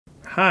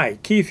Hi,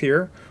 Keith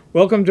here.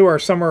 Welcome to our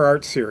summer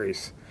art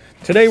series.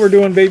 Today we're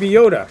doing Baby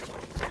Yoda.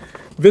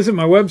 Visit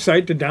my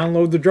website to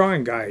download the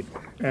drawing guide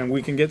and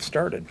we can get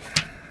started.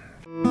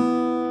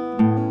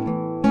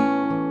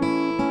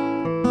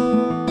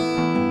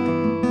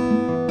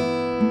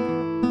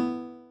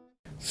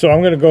 So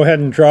I'm going to go ahead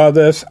and draw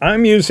this.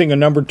 I'm using a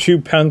number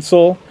 2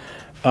 pencil.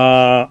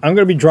 I'm going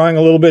to be drawing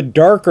a little bit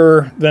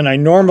darker than I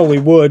normally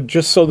would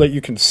just so that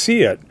you can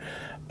see it.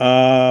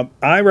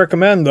 I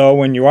recommend, though,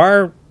 when you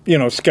are,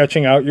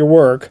 sketching out your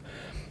work,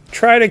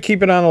 try to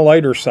keep it on the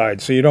lighter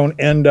side so you don't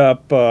end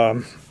up,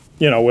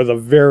 with a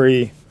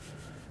very,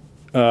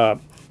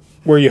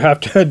 where you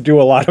have to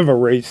do a lot of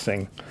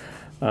erasing.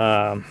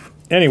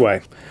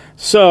 Anyway,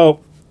 so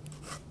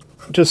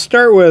to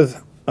start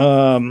with,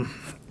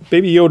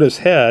 Baby Yoda's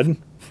head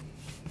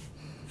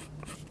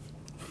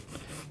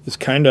is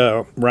kind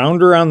of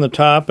rounder on the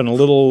top and a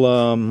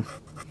little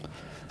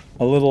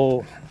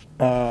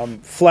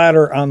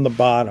flatter on the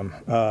bottom.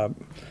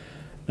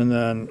 And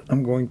then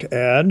I'm going to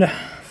add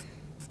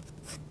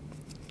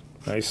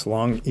nice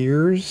long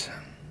ears.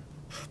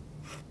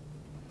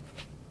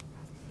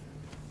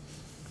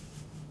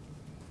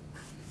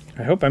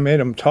 I hope I made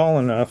them tall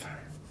enough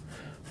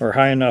or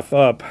high enough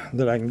up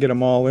that I can get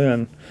them all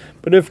in.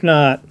 But if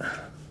not,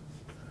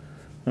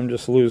 I'm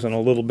just losing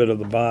a little bit of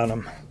the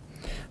bottom.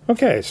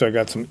 Okay, so I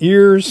got some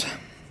ears.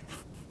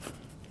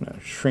 I'm going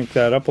to shrink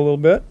that up a little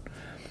bit.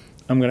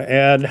 I'm going to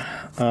add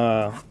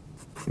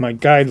my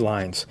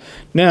guidelines.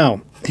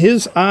 Now,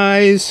 his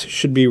eyes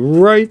should be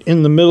right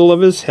in the middle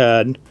of his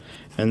head,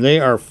 and they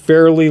are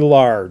fairly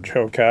large,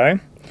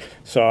 okay?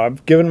 So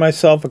I've given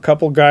myself a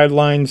couple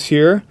guidelines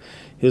here.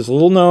 His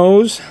little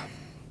nose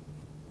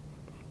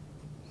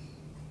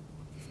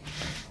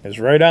is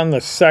right on the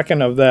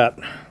second of that,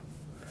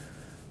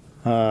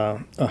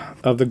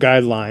 of the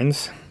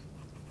guidelines.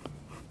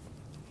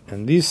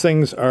 And these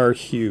things are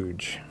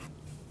huge.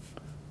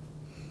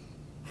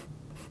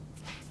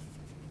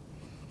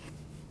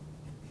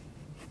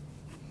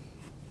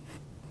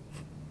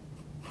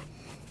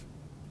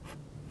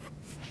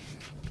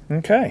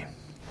 Okay.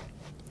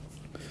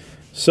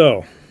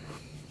 So,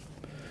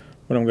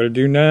 what I'm going to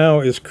do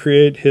now is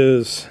create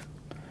his,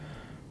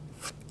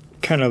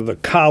 kind of the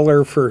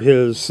collar for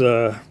his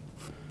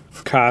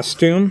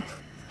costume.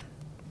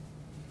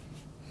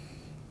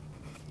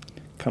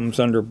 Comes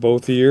under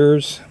both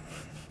ears.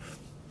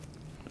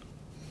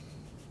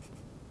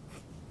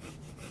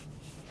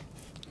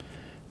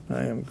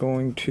 I am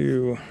going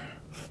to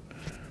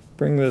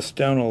bring this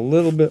down a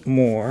little bit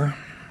more.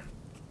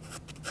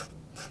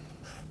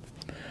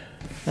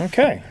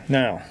 Okay,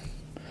 now,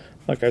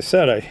 like I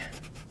said,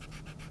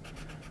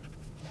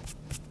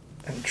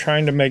 I'm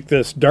trying to make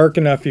this dark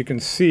enough you can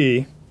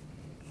see,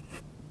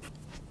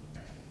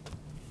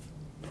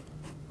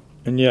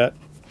 and yet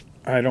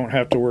I don't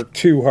have to work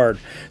too hard.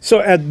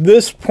 So at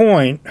this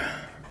point,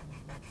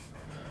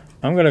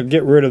 I'm going to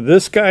get rid of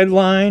this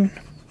guideline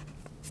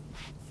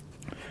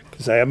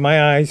because I have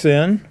my eyes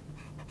in.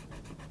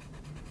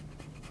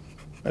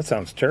 That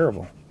sounds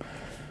terrible.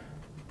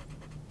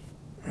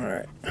 All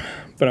right.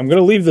 But I'm going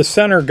to leave the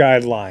center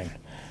guideline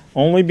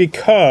only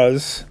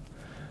because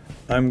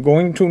I'm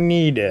going to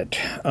need it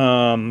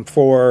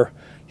for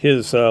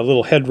his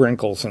little head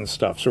wrinkles and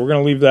stuff. So we're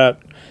going to leave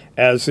that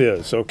as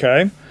is,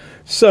 okay?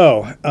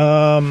 So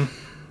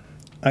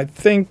I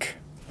think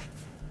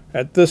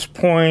at this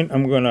point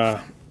I'm going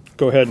to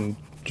go ahead and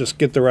just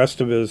get the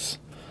rest of his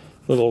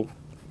little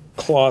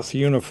cloth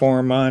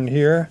uniform on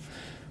here.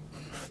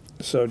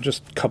 So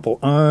just a couple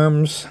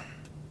arms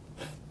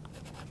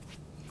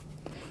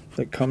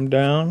that come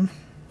down.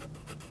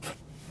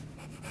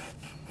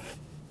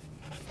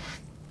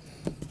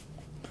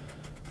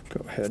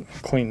 Go ahead and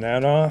clean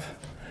that off.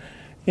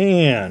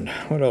 And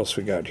what else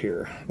we got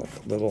here?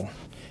 Like a little,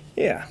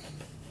 yeah.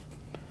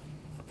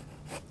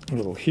 A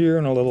little here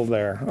and a little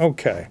there.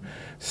 Okay.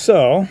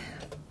 So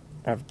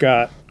I've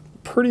got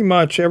pretty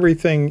much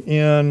everything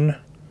in.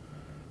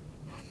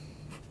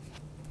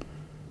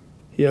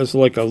 He has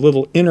like a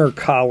little inner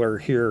collar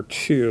here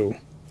too.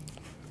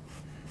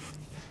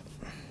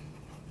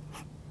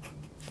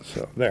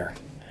 So there.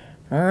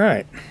 All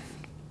right.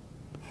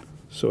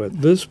 So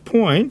at this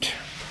point,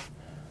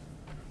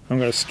 I'm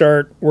going to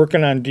start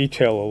working on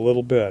detail a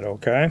little bit,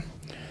 okay?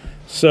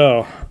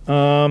 So,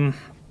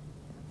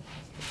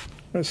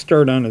 let's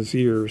start on his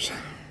ears.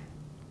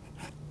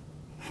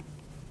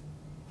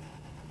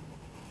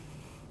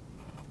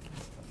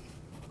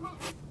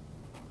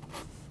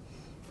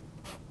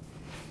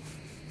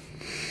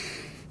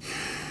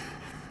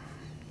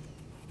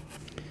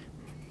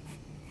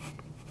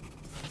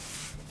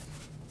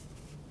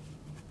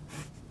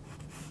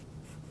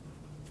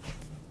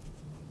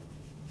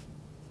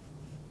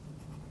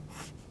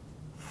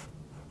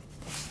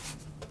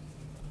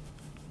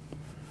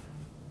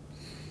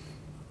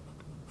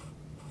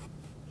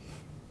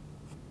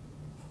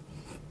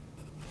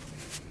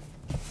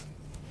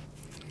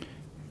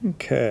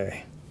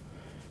 Okay,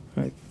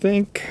 I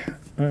think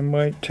I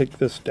might take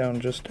this down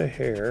just a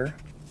hair.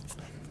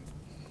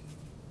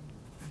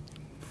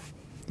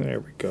 There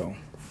we go.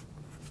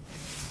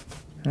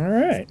 All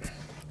right.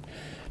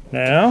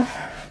 Now,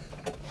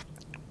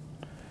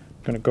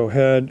 I'm going to go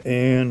ahead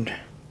and...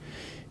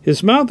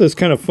 His mouth is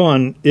kind of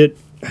fun. It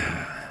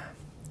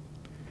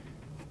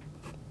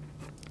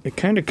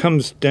kind of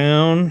comes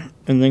down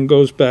and then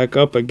goes back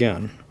up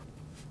again.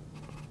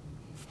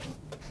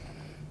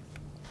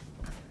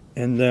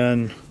 And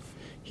then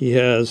he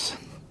has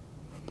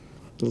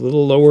the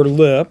little lower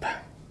lip,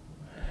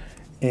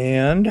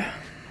 and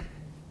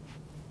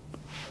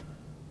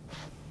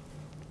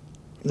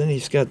then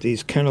he's got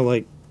these kind of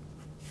like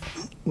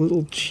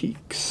little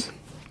cheeks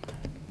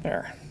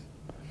there,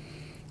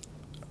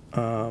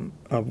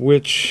 of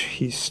which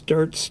he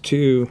starts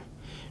to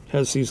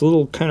has these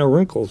little kind of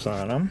wrinkles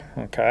on him.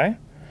 Okay,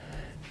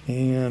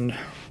 and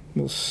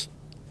we'll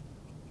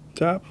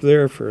stop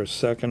there for a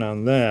second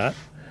on that.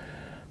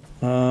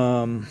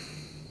 And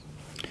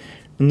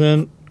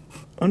then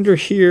under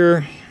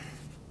here,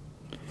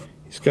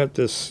 he's got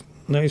this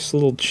nice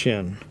little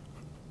chin.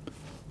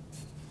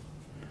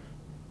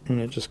 And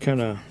it just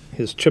kind of,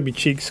 his chubby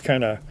cheeks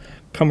kind of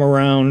come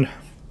around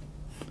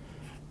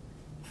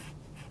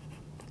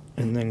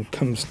and then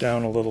comes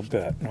down a little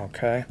bit,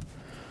 okay?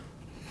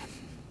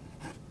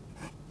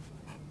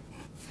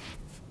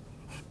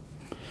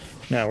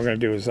 Now we're going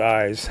to do his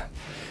eyes.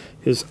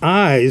 His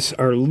eyes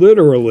are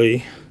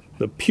literally,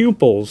 the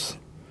pupils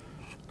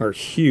are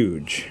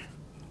huge.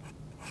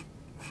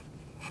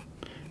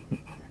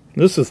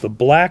 This is the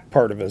black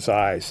part of his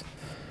eyes.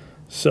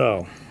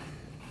 So,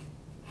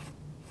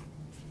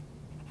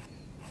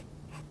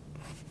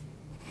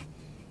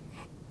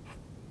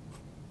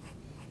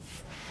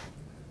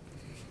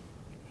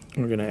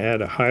 we're going to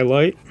add a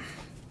highlight.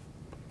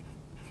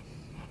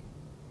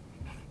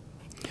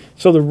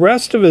 So the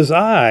rest of his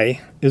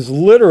eye is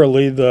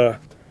literally the,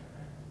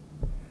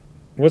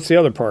 what's the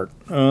other part?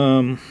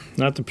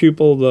 Not the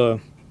pupil,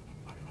 the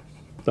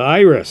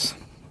iris.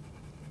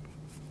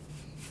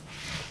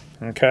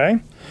 Okay,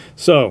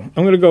 so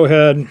I'm going to go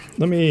ahead,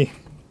 let me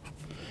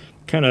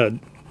kind of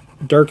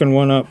darken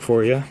one up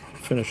for you,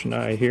 finish an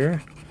eye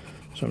here.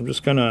 So I'm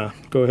just going to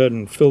go ahead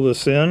and fill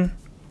this in.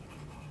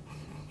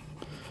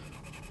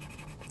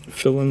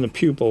 Fill in the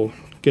pupil,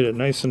 get it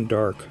nice and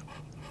dark.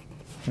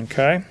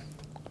 Okay,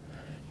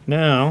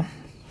 now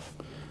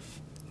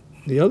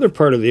the other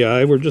part of the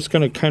eye, we're just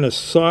going to kind of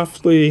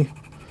softly,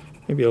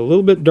 maybe a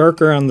little bit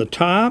darker on the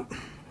top.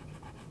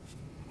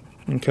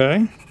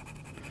 Okay.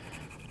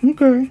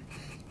 Okay.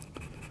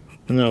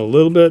 And then a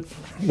little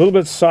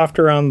bit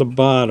softer on the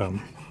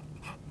bottom.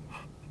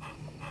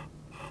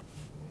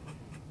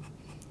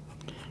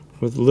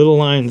 With little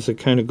lines that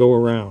kind of go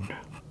around.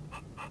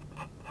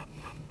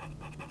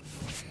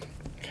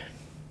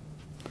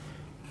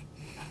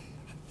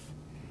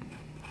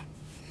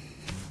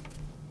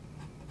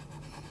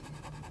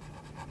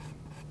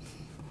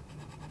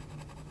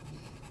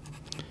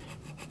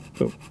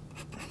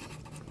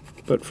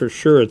 But for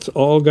sure, it's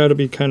all got to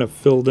be kind of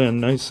filled in,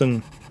 nice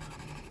and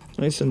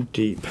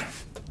deep.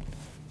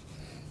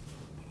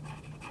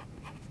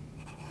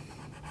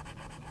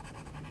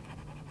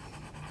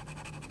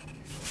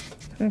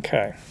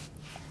 Okay.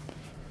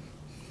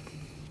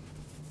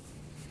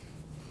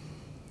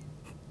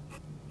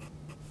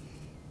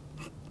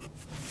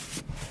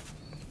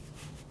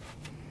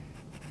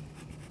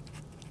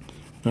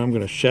 Now I'm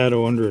going to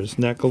shadow under his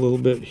neck a little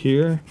bit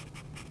here,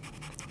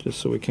 just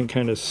so we can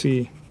kind of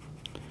see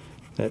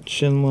that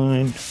chin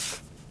line.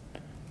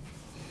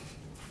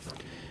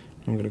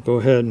 I'm going to go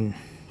ahead and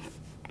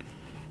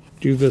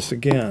do this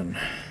again.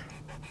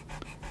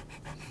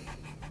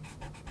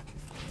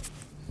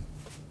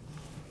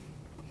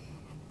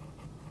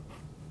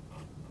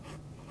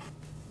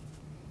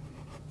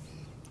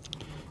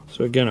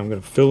 So again, I'm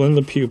going to fill in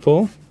the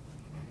pupil.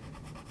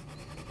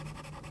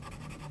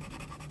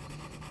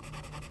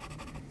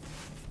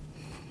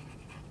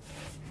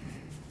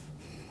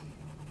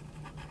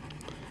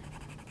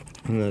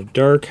 And the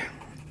dark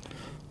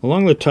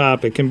along the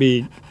top, it can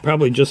be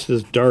probably just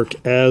as dark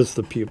as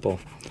the pupil,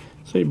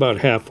 so about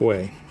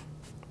halfway.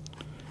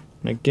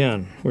 And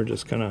again, we're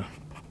just gonna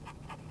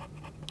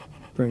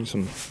bring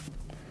some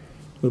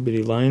little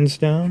bitty lines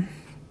down.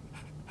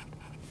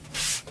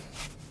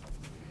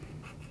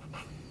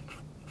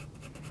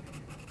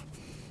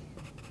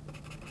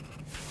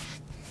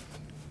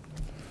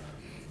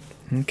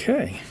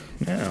 Okay,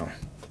 now,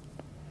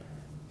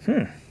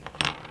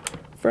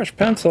 fresh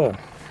pencil.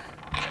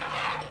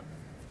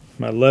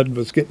 My lead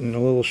was getting a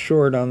little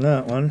short on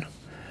that one.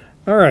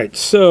 All right,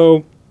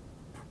 so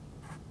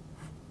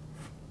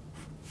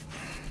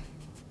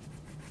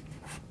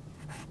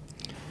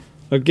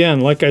again,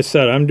 like I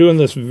said, I'm doing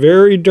this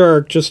very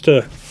dark just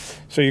to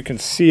so you can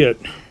see it.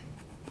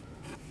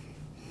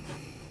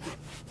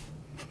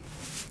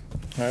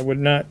 I would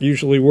not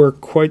usually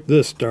work quite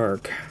this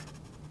dark.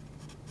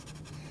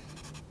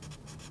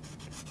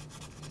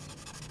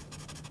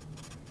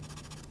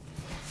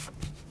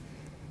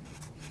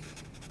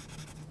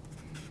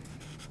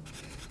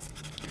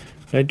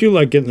 I do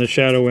like getting the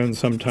shadow in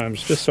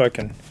sometimes, just so I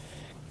can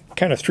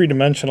kind of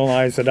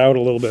three-dimensionalize it out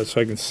a little bit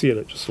so I can see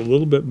it just a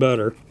little bit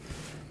better.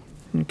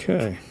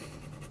 Okay.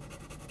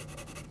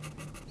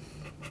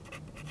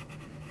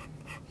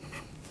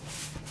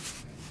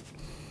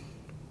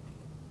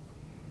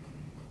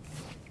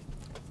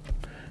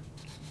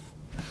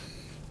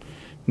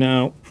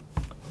 Now,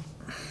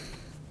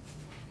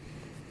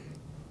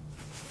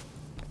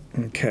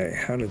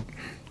 okay,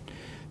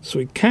 so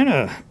he kind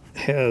of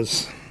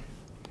has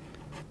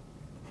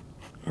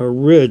a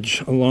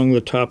ridge along the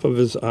top of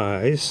his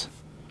eyes.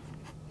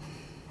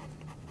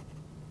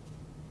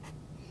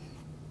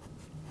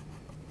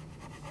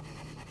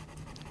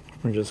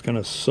 We're just going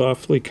to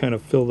softly kind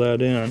of fill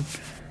that in.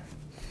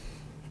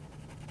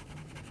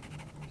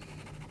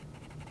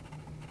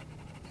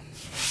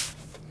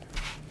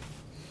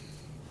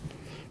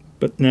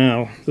 But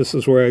now, this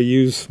is where I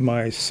use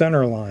my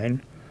center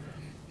line.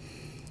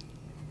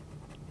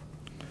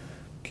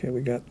 Okay,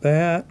 we got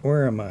that.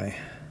 Where am I?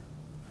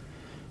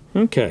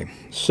 Okay,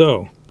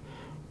 so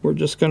we're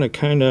just going to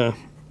kind of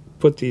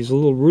put these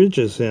little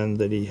ridges in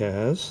that he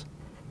has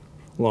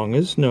along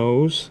his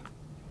nose.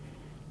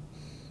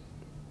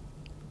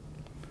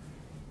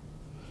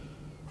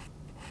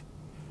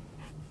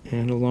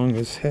 And along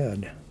his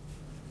head.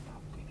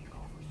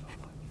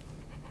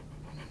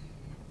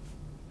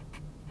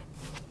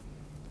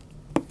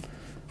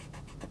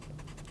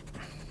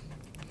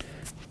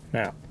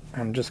 Now,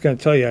 I'm just going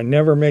to tell you, I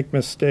never make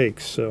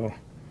mistakes, so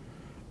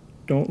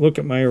don't look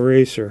at my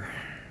eraser.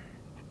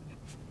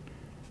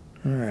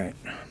 All right.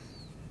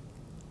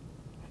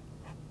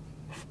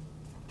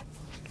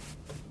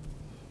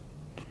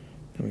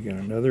 Then we got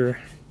another.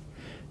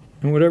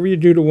 And whatever you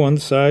do to one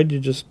side, you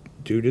just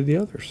do to the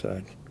other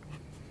side.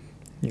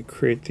 You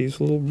create these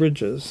little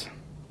ridges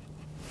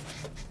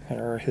that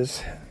are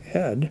his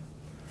head.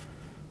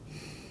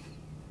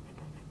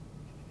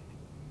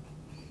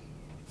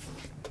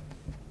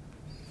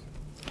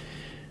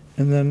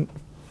 And then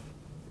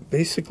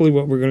basically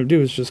what we're going to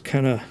do is just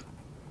kind of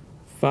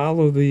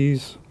follow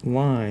these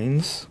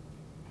lines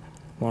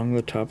along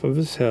the top of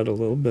his head a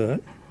little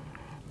bit.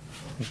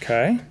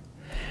 Okay?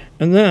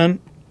 And then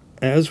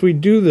as we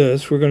do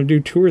this, we're going to do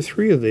 2 or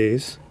 3 of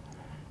these.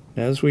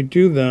 As we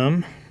do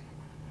them,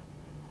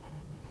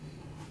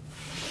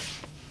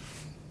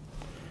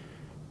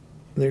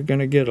 they're going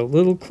to get a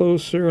little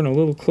closer and a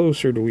little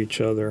closer to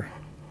each other.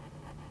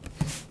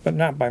 But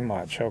not by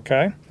much,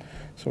 okay?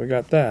 So we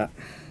got that.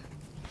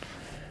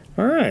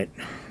 All right,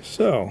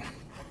 so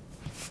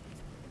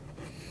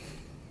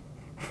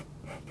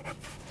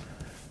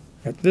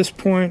at this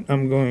point,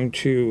 I'm going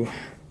to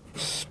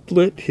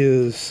split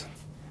his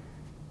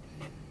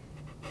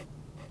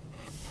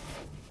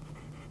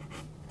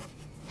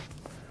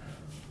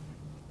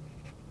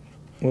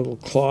little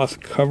cloth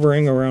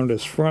covering around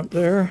his front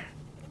there.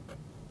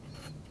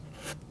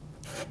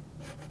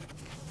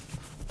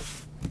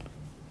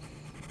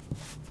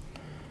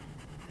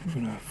 I'm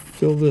going to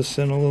fill this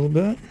in a little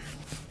bit.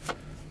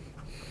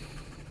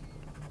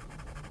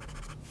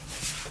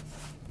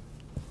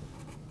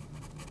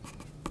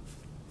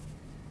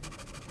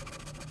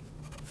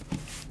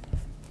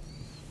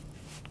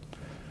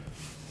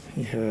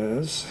 He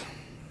has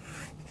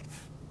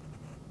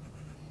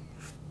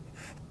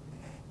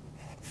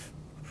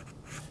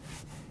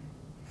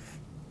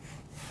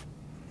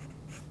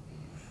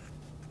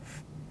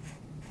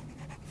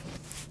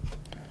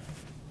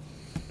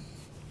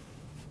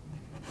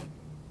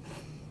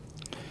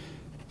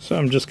so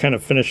I'm just kind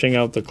of finishing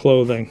out the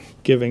clothing,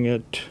 giving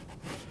it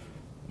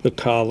the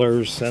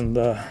collars and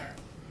the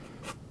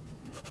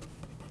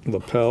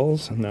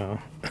lapels. No.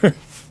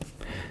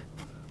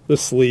 The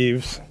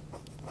sleeves.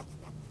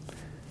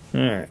 All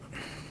right.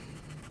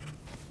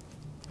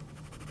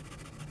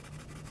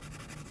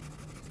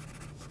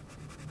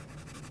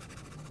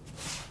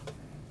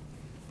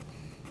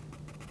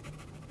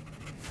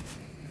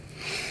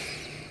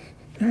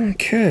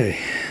 Okay.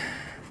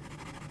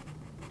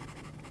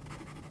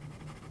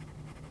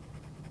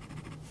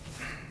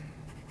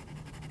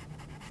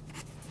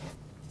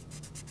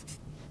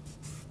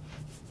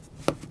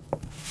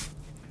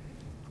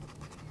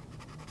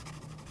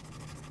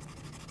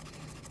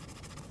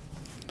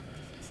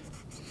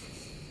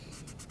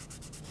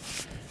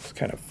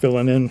 Kind of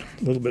filling in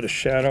a little bit of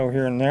shadow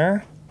here and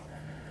there.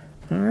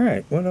 All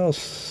right, what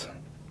else?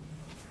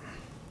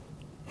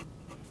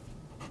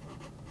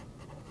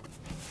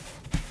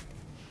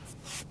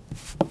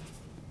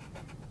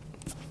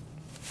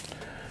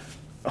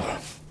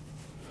 Oh,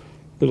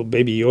 little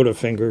Baby Yoda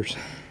fingers.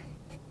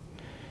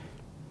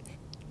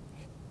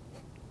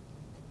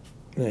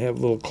 They have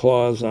little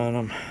claws on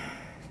them.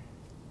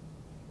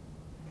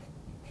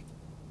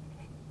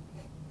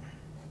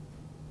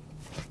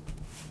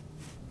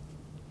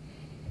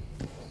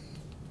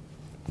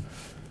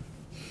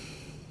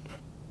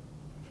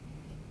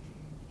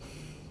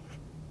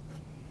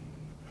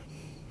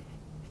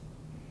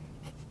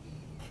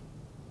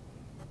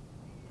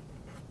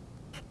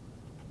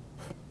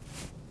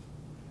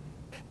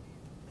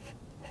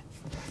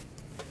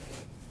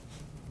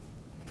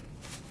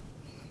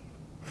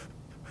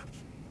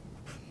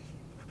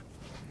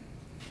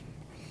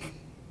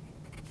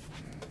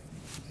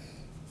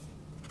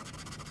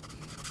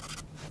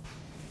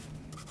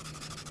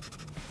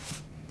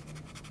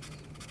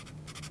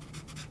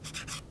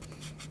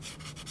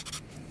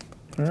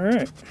 All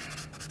right.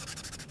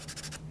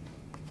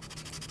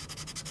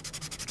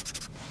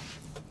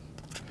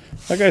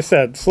 Like I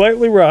said,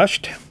 slightly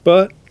rushed,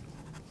 but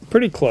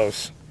pretty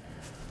close.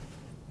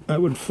 I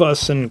would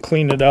fuss and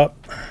clean it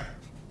up.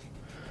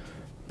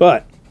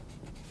 But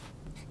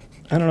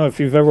I don't know if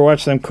you've ever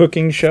watched them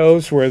cooking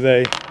shows where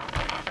they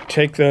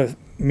take the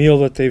meal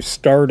that they've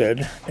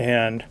started,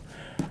 and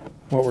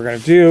what we're going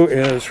to do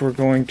is we're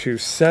going to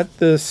set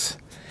this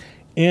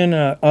in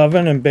an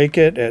oven and bake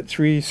it at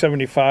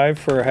 375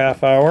 for a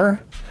half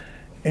hour,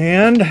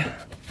 and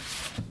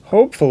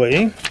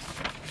hopefully,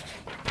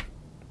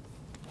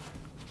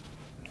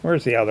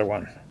 where's the other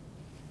one?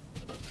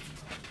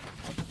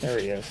 There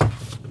he is.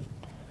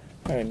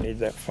 I need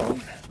that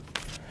phone.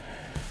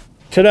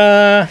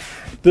 Ta-da!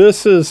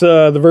 This is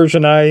the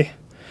version I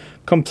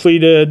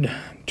completed.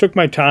 Took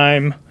my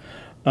time.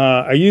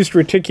 I used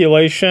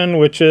reticulation,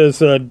 which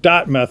is a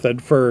dot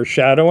method for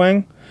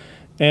shadowing.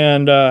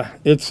 And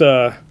it's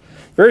a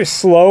very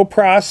slow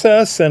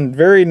process and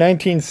very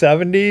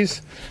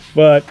 1970s.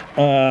 But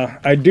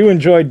I do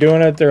enjoy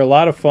doing it. They're a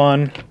lot of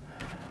fun.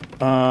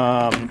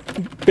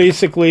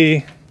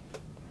 Basically,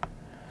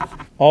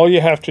 all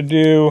you have to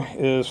do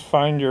is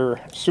find your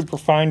super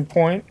fine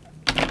point.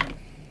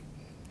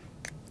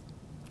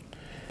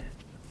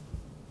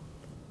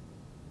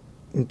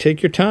 And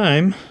take your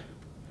time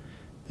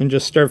and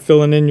just start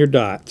filling in your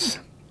dots.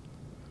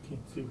 Can't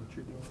see what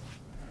you're doing.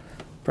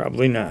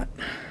 Probably not.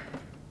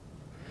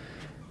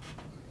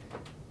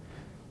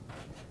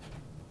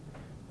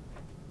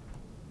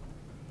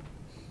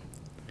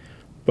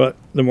 But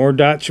the more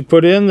dots you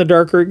put in, the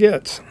darker it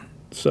gets.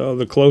 So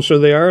the closer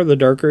they are, the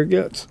darker it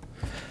gets.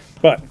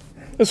 But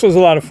this was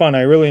a lot of fun.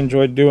 I really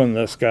enjoyed doing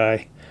this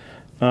guy.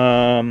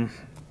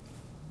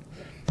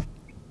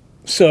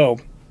 So,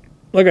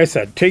 like I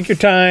said, take your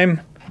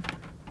time.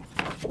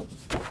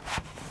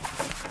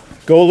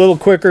 Go a little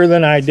quicker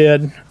than I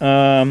did.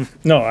 No,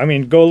 I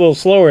mean, go a little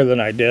slower than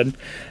I did.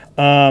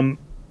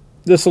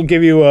 This will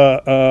give you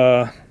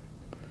a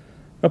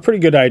pretty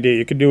good idea.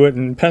 You can do it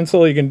in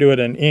pencil. You can do it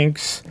in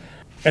inks.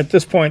 At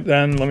this point,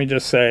 then, let me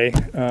just say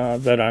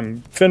that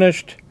I'm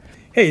finished.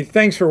 Hey,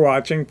 thanks for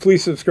watching.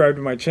 Please subscribe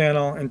to my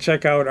channel and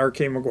check out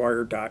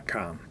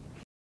rkmcguire.com.